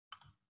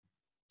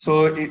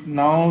So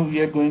now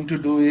we are going to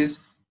do is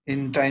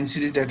in time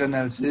series data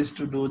analysis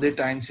to do the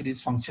time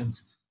series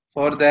functions.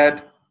 For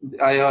that,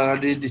 I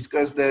already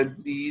discussed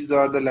that these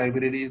are the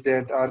libraries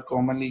that are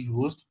commonly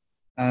used,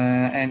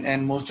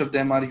 and most of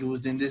them are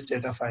used in this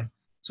data file.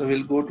 So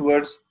we'll go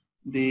towards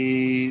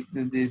the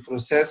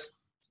process.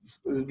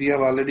 We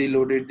have already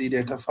loaded the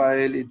data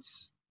file.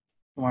 Its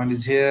command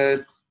is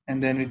here,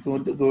 and then we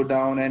could go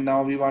down, and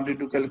now we wanted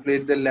to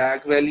calculate the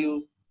lag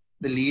value,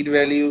 the lead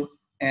value,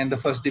 and the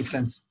first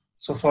difference.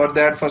 So for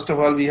that, first of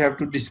all, we have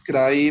to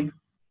describe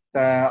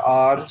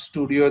our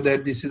studio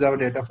that this is our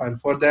data file.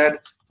 For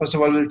that, first of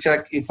all, we'll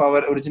check if our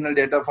original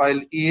data file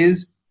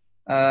is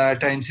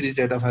time series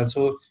data file.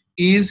 So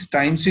is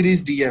time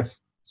series df.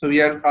 So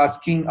we are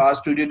asking our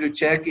studio to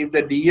check if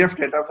the df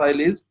data file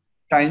is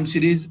time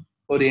series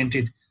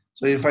oriented.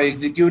 So if I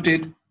execute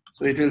it,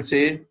 so it will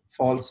say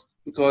false,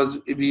 because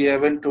we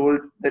haven't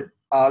told that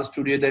our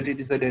studio that it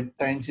is a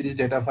time series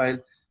data file.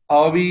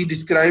 How we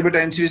describe a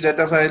time series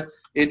data file?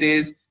 It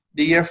is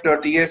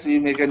df.ts. We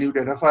make a new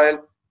data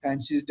file, time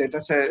series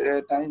data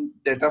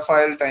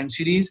file time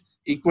series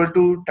equal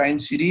to time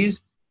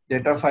series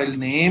data file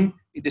name.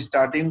 It is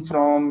starting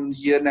from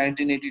year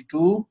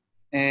 1982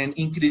 and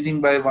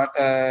increasing by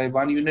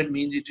one unit,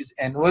 means it is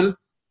annual,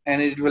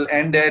 and it will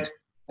end at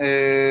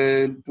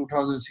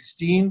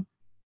 2016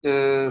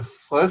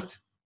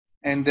 first,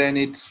 and then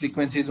its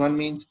frequency is 1,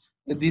 means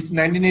this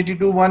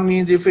 1982 1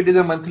 means if it is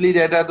a monthly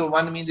data, so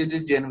 1 means it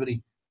is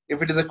January.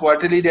 If it is a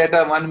quarterly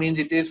data, 1 means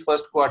it is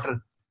first quarter,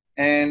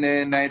 and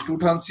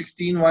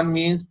 2016 1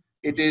 means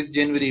it is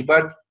January,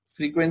 but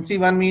frequency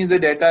 1 means the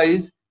data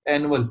is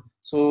annual.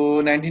 So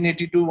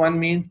 1982 1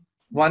 means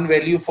one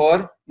value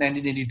for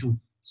 1982.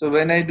 So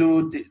when I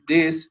do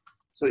this,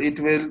 so it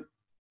will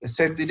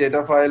set the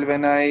data file.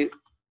 When I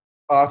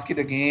ask it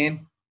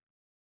again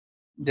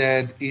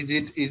that is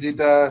it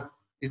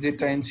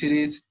time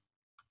series,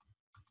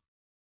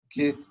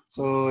 okay,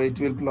 so it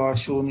will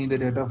show me the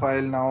data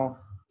file. Now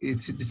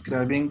it's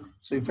describing.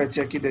 So if I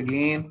check it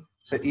again,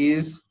 so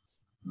is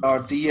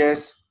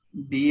 .ts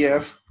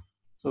df,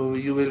 so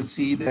you will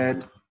see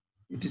that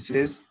it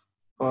says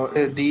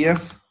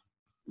df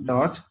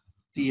dot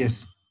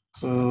ts,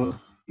 so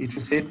it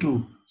will say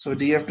true. So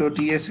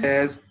df.ts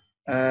has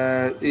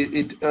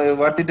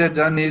what it has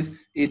done is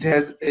it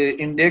has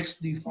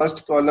indexed the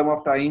first column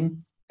of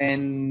time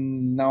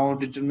and now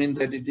determined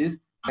that it is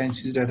time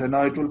series data.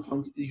 Now it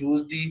will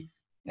use the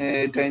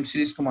time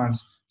series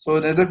commands. So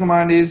another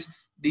command is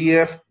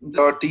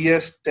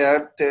df.ts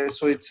tab,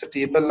 so it's a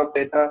table of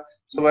data.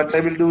 So what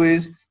I will do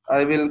is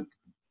I will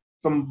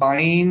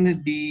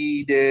combine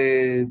the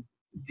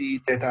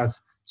data.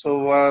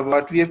 So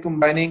what we are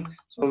combining,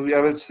 so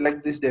I will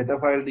select this data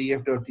file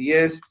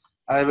df.ts.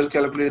 I will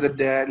calculate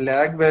the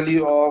lag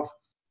value of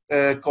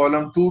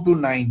column 2 to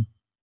 9.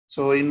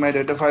 So in my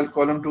data file,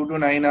 column 2 to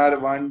 9 are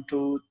 1,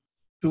 2,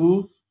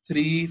 2,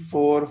 3,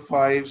 4,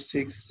 5,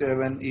 6,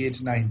 7,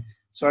 8, 9.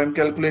 So I'm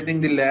calculating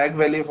the lag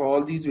value of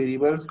all these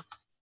variables.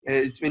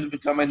 It will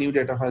become a new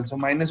data file. So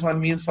 -1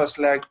 means first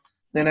lag.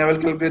 Then I will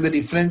calculate the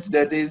difference,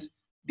 that is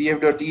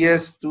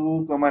df.ts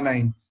 2,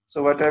 9.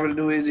 So what I will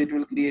do is it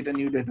will create a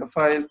new data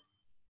file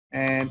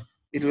and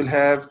it will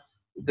have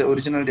the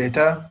original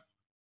data,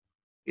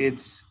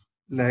 its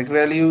lag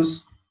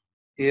values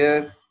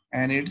here,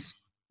 and its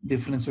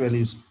difference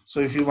values. So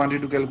if you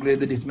wanted to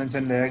calculate the difference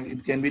and lag,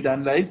 it can be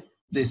done like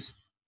this.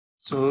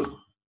 So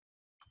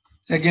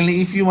secondly,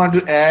 if you want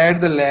to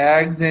add the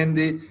lags and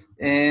the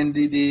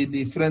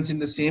difference in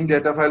the same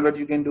data file, what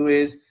you can do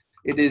is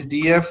it is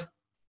df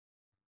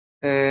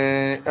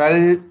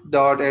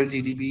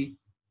l.lgdb.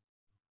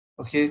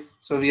 Okay,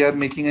 so we are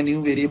making a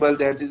new variable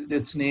that is,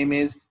 its name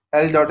is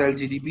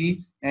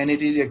l.lgdb, and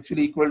it is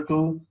actually equal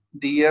to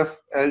df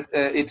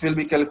it will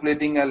be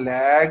calculating a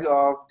lag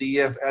of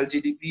df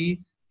lgdb,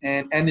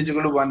 and n is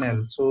equal to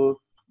 1l, so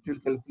it will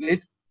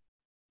calculate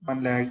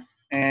 1 lag.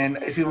 And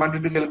if you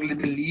wanted to calculate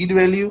the lead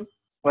value,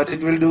 what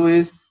it will do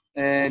is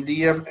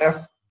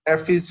df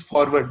f is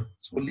forward,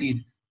 so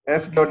lead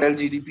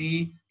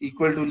f.lgdb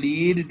equal to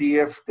lead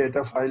df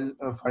data file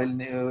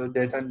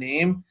data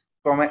name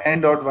comma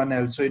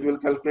n.1l, so it will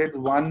calculate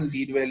one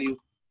lead value.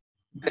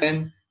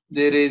 Then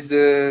there is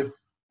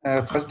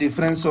first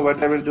difference, so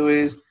what I will do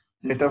is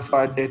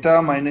data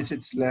minus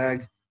its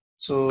lag.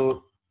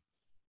 So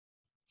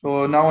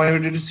now I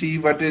wanted to see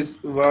what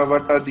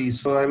are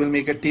these. So I will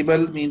make a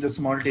table, means a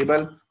small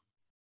table.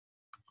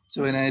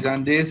 So when I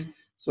run this,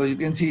 so you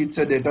can see it's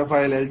a data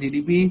file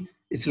lgdb.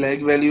 Its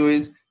lag value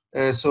is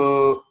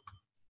so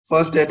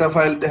first data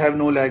file have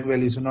no lag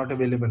value, so not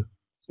available.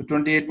 So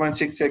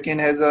 28.6 second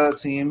has a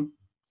same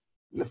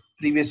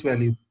previous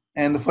value,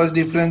 and the first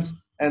difference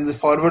and the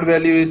forward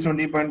value is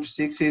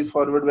 20.6 is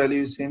forward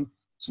value is same.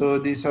 So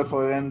these are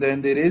for, and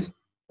then there is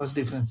first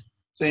difference.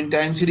 So in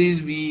time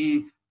series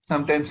we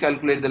sometimes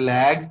calculate the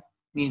lag,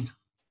 means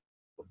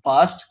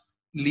past,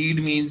 lead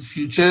means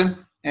future,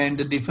 and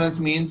the difference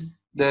means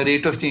the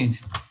rate of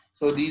change.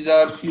 So these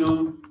are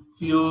few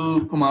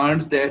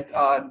commands that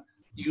are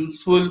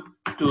useful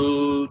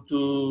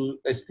to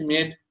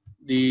estimate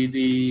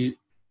the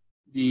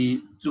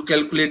to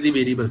calculate the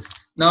variables.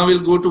 Now we'll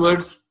go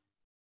towards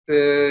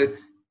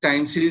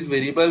time series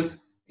variables.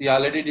 We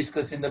already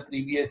discussed in the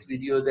previous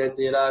video that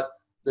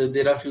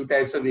there are few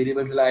types of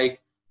variables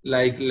like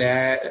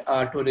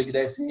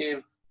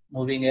autoregressive,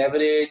 moving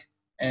average,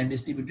 and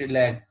distributed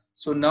lag.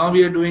 So now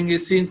we are doing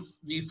is, since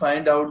we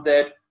find out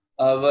that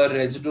our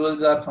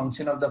residuals are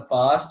function of the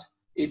past,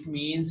 it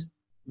means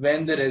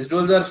when the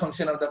residuals are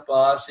function of the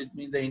past, it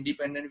means the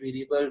independent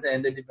variables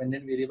and the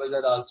dependent variables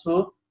are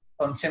also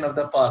function of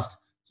the past.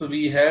 So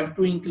we have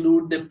to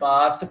include the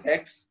past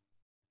effects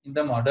in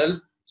the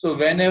model. So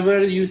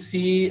whenever you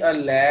see a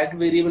lag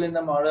variable in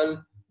the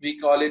model, we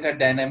call it a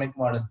dynamic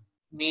model.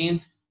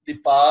 Means the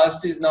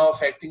past is now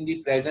affecting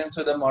the present,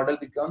 so the model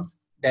becomes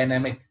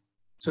dynamic.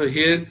 So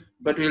here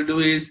what we'll do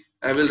is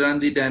I will run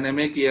the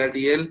dynamic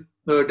ARDL,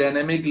 so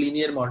dynamic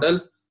linear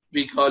model.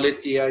 We call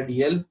it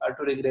ARDL,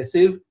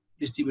 autoregressive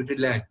distributed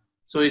lag.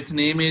 So its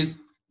name is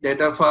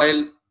data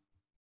file.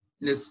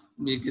 Let's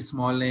make a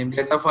small name,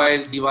 data file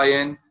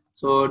dyn.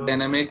 So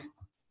dynamic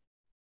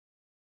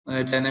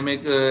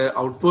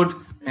output,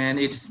 and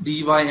it's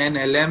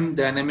dynlm,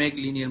 dynamic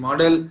linear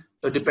model.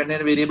 So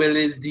dependent variable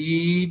is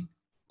the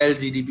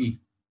LGDP.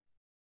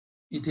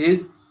 It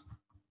is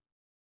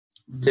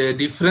the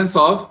difference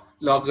of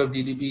log of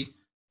GDP,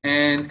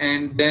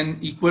 and then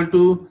equal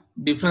to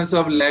difference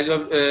of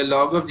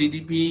log of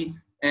GDP,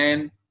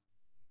 and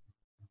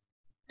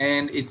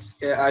it's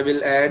I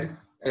will add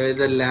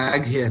the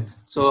lag here.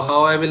 So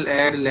how I will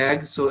add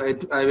lag? So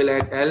I will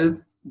add L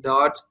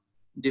dot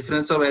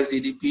difference of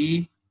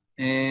LGDP,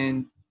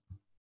 and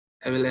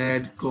I will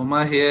add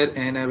comma here,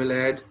 and I will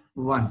add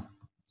 1.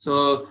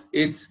 So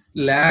it's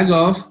lag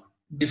of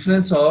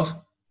difference of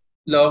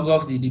log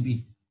of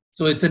GDP.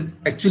 So it's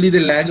actually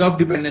the lag of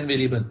dependent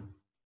variable.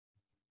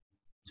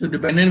 So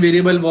dependent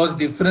variable was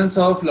difference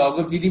of log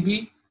of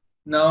GDP.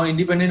 Now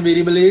independent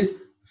variable is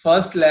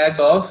first lag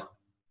of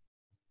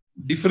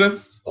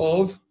difference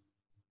of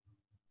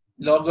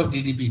log of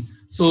GDP.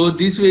 So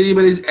this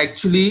variable is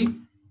actually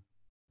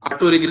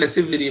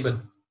autoregressive variable.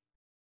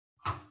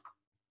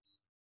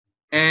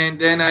 And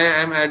then I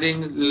am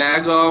adding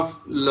lag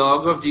of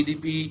log of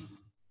GDP.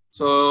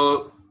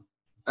 So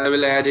I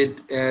will add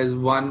it as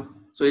 1.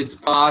 So it's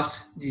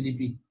past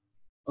GDP.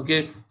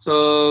 Okay.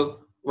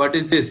 So what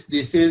is this?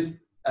 This is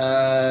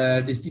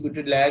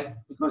distributed lag,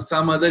 because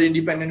some other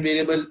independent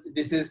variable,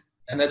 this is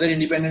another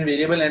independent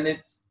variable and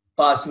it's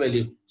past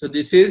value. So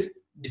this is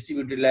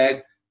distributed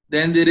lag.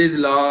 Then there is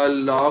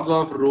log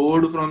of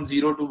road from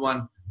 0 to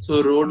 1.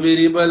 So road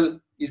variable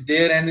is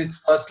there and its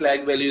first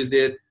lag value is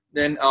there.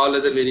 Then all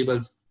other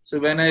variables. So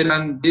when I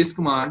run this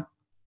command,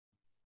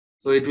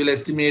 so it will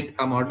estimate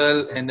a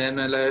model, and then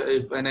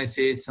when I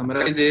say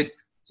summarize it,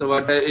 so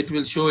what it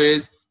will show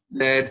is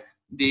that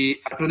the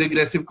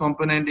autoregressive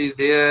component is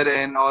there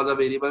and all the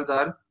variables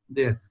are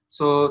there.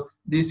 So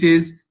this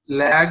is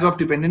lag of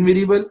dependent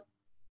variable,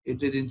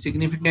 it is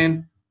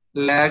insignificant.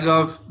 Lag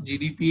of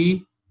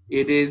GDP,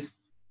 it is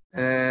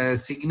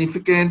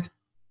significant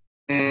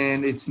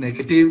and it's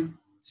negative.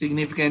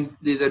 Significant,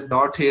 there's a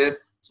dot here,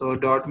 so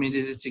dot means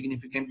it is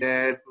significant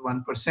at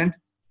 1%.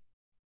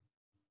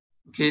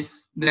 Okay,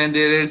 then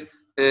there is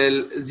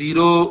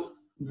zero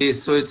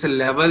base, so it's a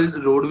level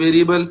road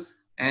variable,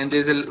 and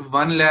there's a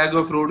 1 lag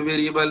of road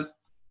variable,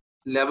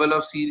 level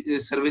of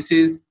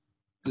services,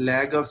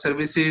 lag of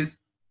services,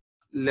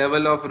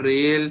 level of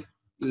rail,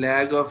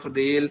 lag of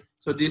rail.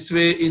 So this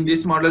way, in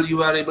this model,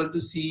 you are able to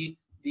see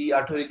the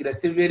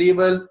autoregressive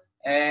variable,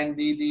 and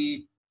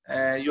you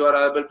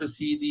are able to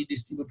see the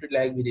distributed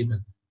lag variable.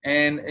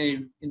 And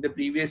in the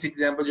previous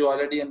example, you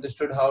already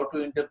understood how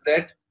to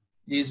interpret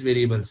these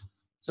variables.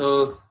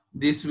 So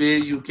this way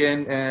you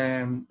can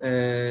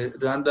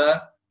run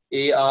the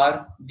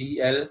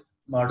ARDL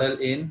model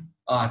in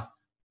R.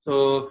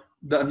 So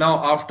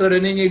now after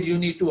running it, you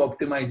need to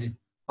optimize it.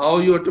 How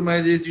you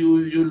optimize is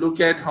you look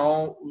at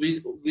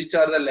which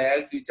are the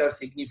lags which are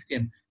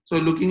significant. So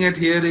looking at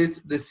here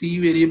is the C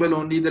variable,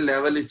 only the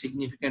level is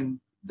significant,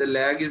 the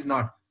lag is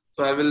not.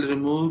 So I will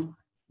remove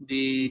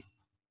the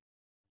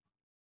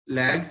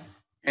lag,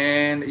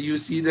 and you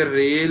see the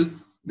rail,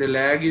 the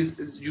lag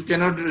is, you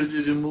cannot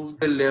remove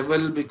the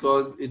level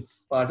because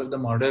it's part of the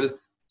model.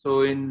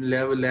 So in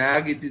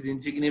lag it is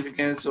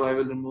insignificant, so I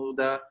will remove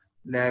the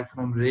lag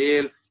from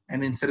rail.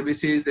 And in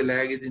services, the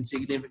lag is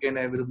insignificant,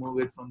 I will remove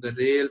it from the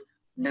rail.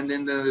 And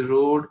then the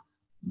road,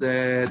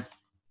 the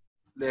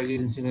lag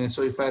is insignificant.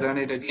 So if I run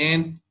it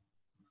again,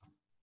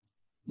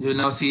 you will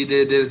now see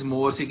that there is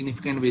more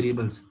significant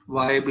variables.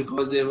 Why?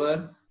 Because they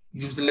were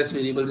useless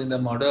variables in the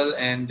model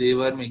and they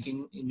were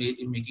making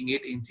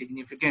it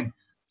insignificant.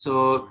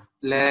 So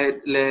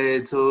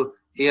so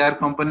AR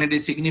component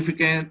is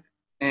significant,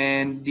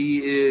 and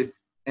the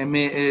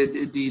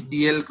the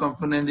DL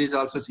component is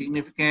also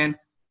significant.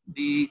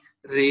 The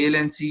rail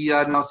and C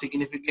are now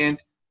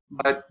significant,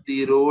 but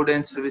the road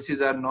and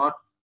services are not.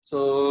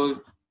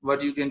 So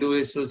what you can do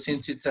is, so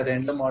since it's a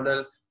random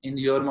model, in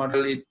your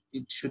model it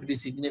should be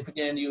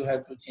significant, you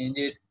have to change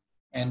it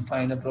and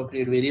find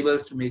appropriate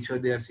variables to make sure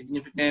they are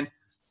significant.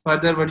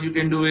 Further, what you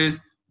can do is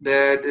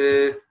that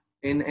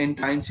in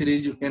time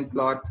series you can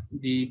plot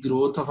the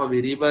growth of a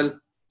variable.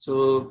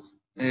 So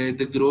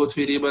the growth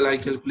variable I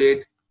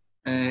calculate,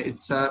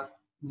 it's a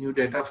new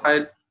data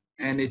file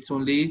and it's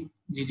only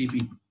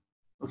GDP.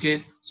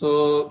 Okay,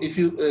 so if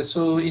you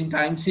so in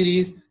time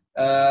series,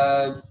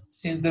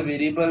 since the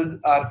variables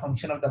are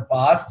function of the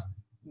past,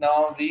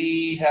 now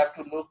we have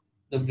to look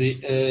the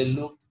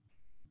look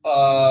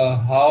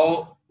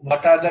how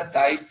what are the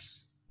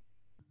types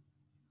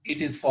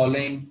it is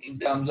following in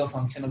terms of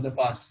function of the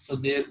past. So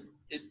there,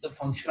 the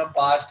function of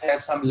past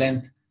have some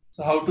length.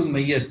 So how to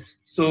measure?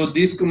 So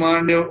this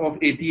command of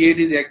 88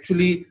 is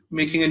actually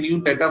making a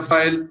new data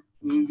file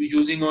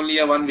using only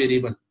a one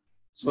variable.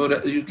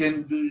 So you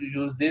can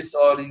use this,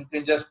 or you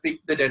can just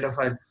pick the data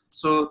file.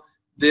 So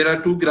there are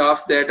two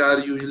graphs that are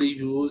usually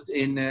used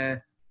in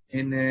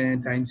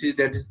time series.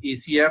 That is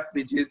ACF,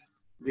 which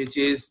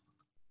is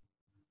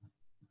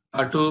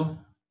auto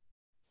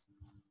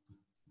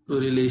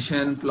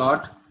correlation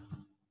plot,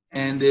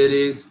 and there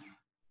is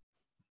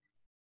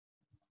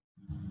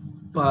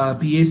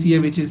PACA,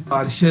 which is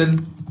partial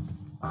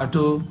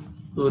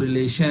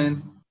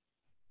autocorrelation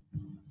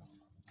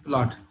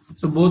plot.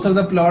 So both of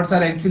the plots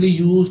are actually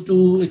used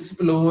to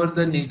explore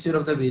the nature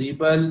of the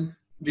variable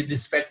with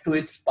respect to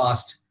its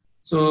past.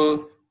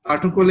 So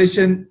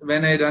autocorrelation,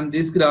 when I run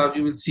this graph,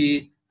 you will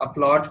see a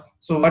plot.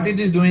 So what it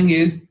is doing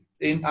is,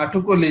 in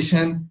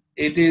autocorrelation,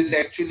 it is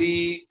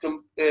actually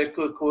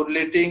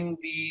correlating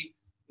the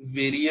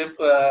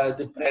variable,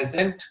 the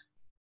present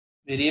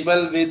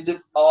variable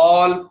with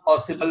all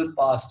possible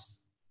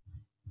pasts.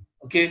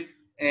 Okay,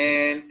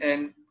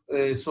 and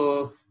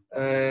so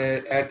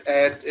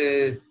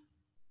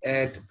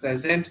at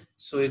present,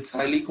 so it's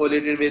highly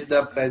correlated with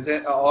the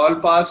present all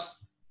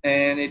pasts,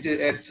 and it is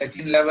at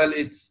second level,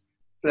 it's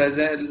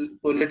present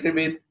correlated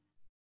with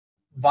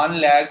one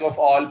lag of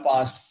all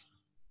pasts.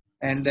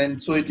 And then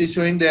so it is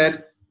showing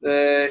that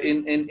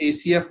in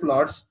ACF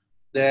plots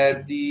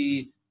that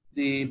the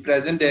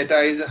present data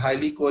is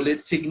highly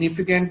correlated,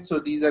 significant. So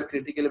these are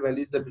critical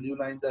values. The blue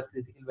lines are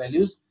critical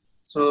values.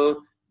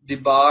 So the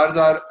bars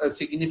are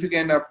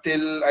significant up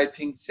till I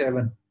think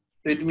 7.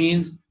 So it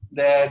means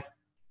that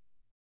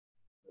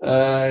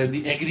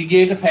the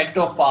aggregate effect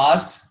of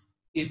past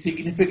is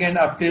significant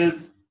up till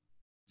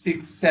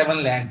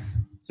 6-7 lags.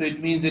 So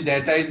it means the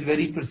data is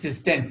very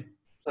persistent.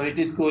 So it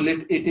is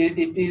correlated.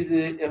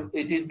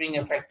 It is being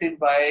affected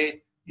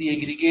by the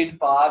aggregate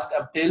past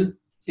up till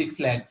 6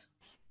 lags.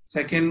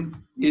 Second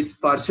is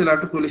partial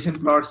autocorrelation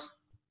plots.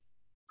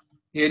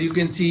 Here you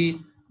can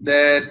see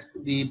that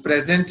the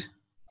present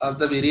of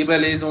the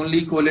variable is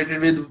only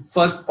correlated with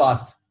first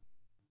past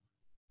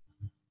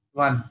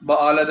one, but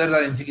all others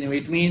are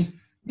insignificant. It means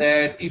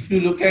that if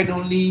you look at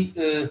only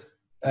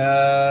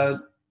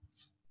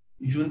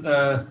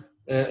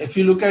if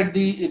you look at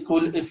the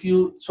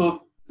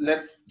so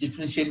let's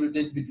differentiate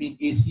between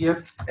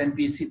ACF and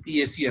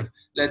PACF.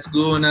 Let's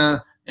go on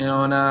a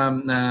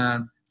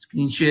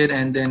screen share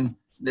and then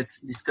let's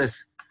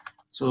discuss.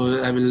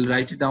 So I will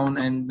write it down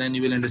and then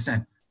you will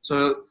understand.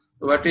 So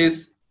what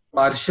is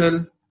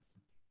partial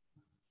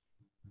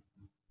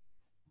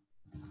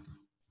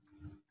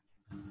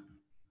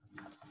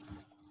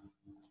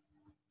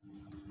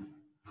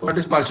What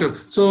is partial?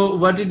 So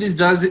what it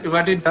does is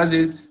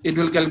it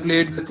will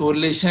calculate the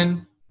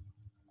correlation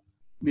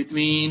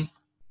between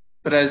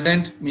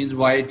present means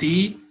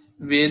yt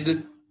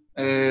with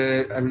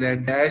I will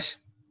add dash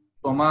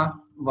comma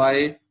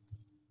yt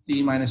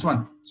minus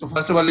 1. So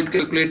first of all, it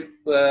calculate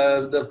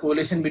the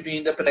correlation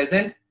between the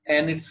present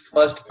and its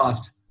first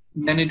past.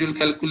 Then it will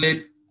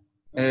calculate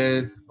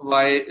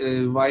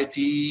yt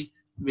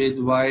with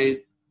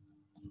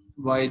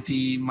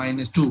yt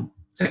minus 2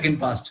 second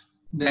past.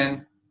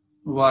 Then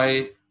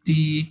yt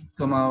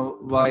comma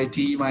yt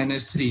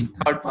minus 3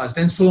 third past,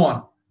 and so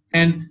on.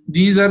 And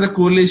these are the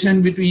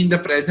correlation between the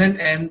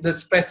present and the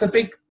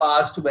specific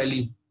past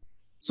value.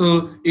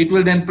 So it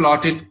will then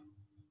plot it.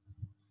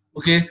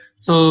 Okay,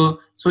 so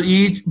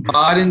each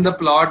bar in the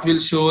plot will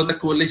show the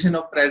correlation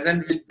of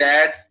present with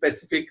that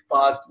specific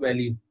past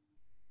value.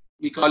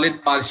 We call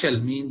it partial,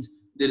 means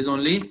there is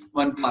only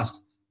one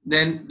past.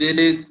 Then there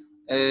is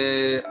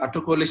a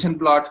autocorrelation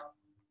plot.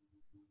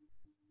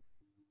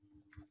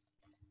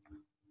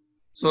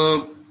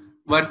 So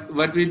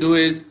what we do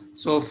is,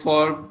 so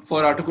for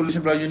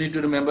autocorrelation plot, you need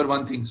to remember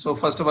one thing. So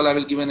first of all, I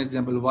will give an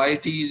example.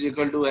 Yt is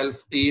equal to a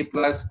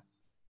plus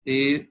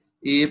b.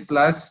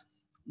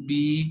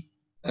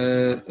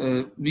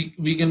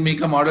 We can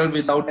make a model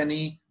without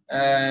any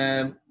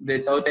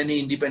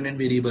independent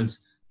variables.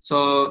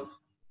 So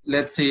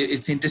let's say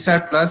it's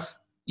intercept plus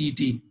et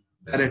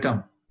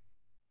term.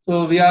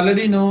 So we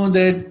already know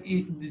that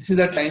this is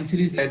a time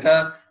series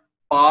data.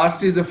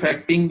 Past is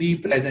affecting the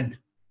present.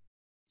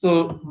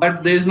 So,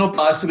 but there is no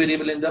past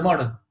variable in the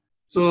model.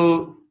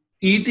 So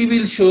ET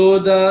will show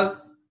the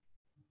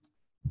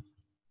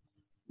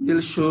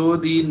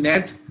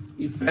net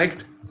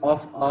effect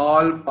of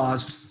all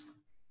pasts.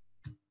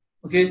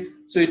 Okay,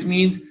 so it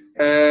means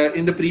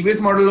in the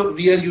previous model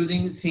we are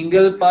using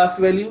single past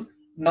value.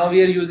 now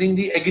we are using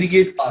the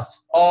aggregate past,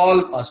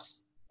 all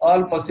pasts,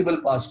 all possible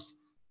pasts.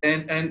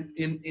 And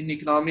in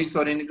economics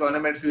or in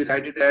econometrics, we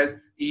write it as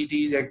it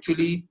is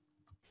actually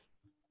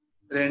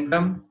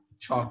random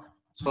shock.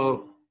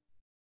 So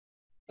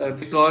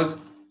because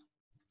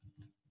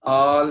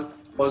all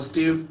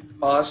positive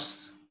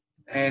pasts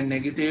and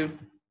negative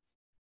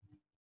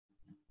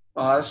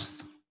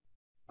pasts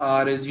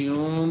are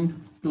assumed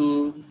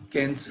to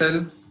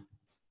cancel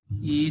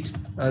each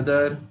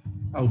other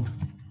out.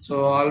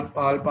 So all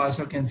paths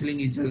are cancelling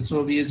each other.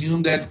 So we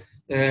assume that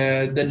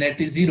the net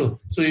is 0.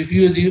 So if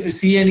you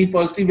see any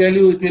positive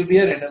value, it will be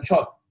a random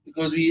shock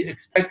because we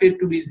expect it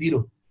to be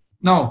 0.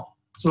 Now,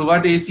 so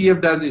what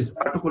ACF does is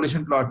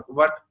autocorrelation plot.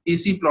 What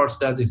AC plots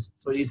does is,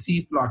 so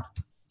AC plot.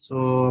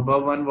 So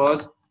above one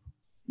was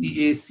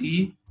the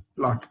AC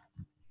plot.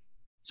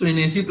 So in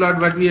AC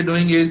plot, what we are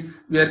doing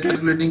is we are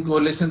calculating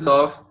correlations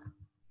of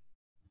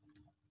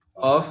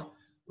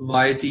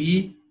YT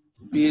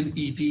with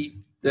ET,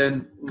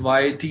 then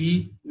YT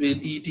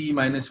with ET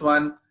minus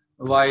 1,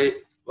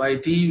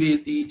 YT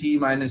with ET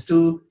minus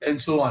 2,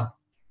 and so on.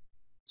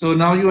 So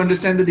now you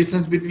understand the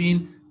difference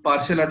between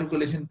partial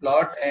autocorrelation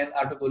plot and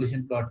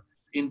autocorrelation plot.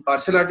 In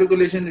partial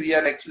autocorrelation, we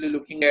are actually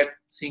looking at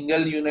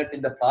single unit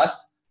in the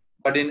past,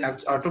 but in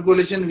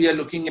autocorrelation, we are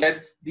looking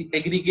at the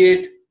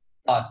aggregate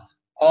past,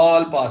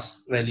 all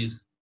past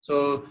values.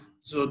 So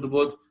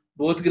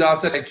both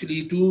graphs are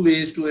actually two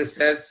ways to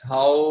assess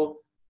how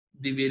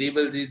the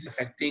variables is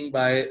affected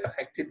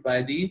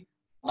by the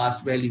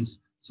past values.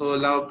 So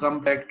now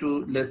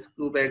let's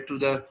go back to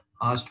the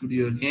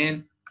RStudio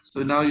again.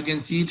 So now you can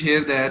see it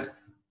here that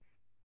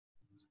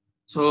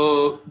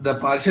so the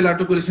partial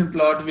autocorrelation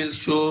plot will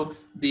show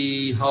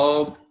the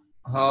how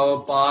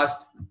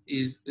past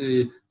is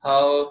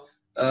how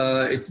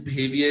its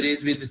behavior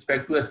is with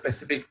respect to a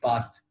specific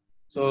past.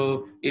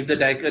 So if the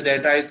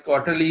data is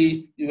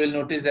quarterly, you will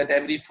notice that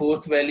every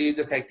fourth value is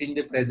affecting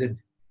the present.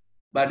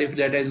 But if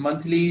data is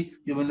monthly,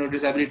 you will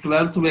notice every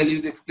 12th value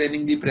is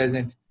explaining the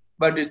present.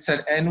 But it's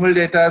an annual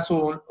data,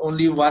 so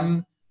only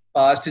one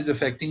past is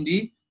affecting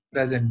the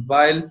present.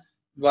 While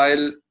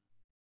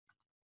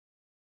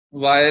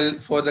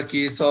for the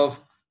case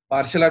of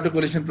partial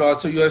autocorrelation plot,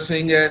 so you are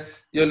saying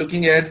you're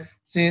looking at,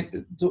 so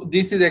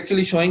this is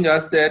actually showing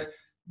us that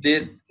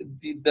the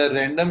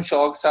random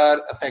shocks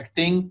are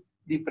affecting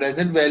the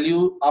present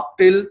value up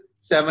till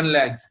 7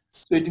 lags.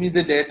 So it means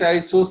the data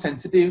is so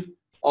sensitive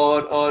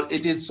or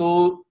it is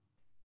so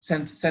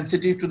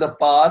sensitive to the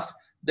past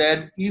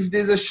that if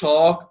there's a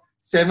shock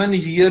 7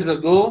 years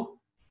ago,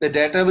 the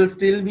data will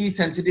still be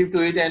sensitive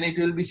to it and it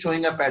will be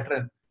showing a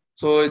pattern.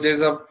 So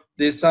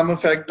there's some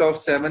effect of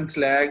 7th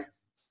lag,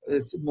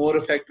 there's more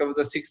effect of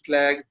the 6th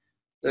lag,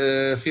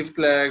 5th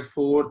lag,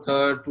 4th,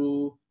 3rd,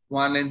 2,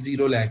 1 and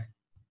 0 lag.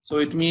 So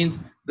it means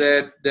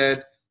that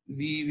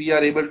we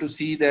are able to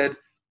see that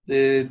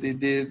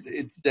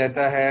its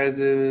data has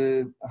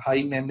a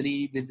high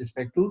memory with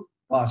respect to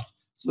past.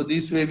 So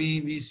this way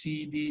we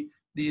see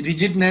the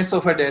rigidness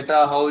of a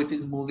data, how it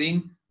is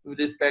moving with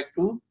respect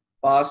to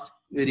past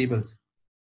variables.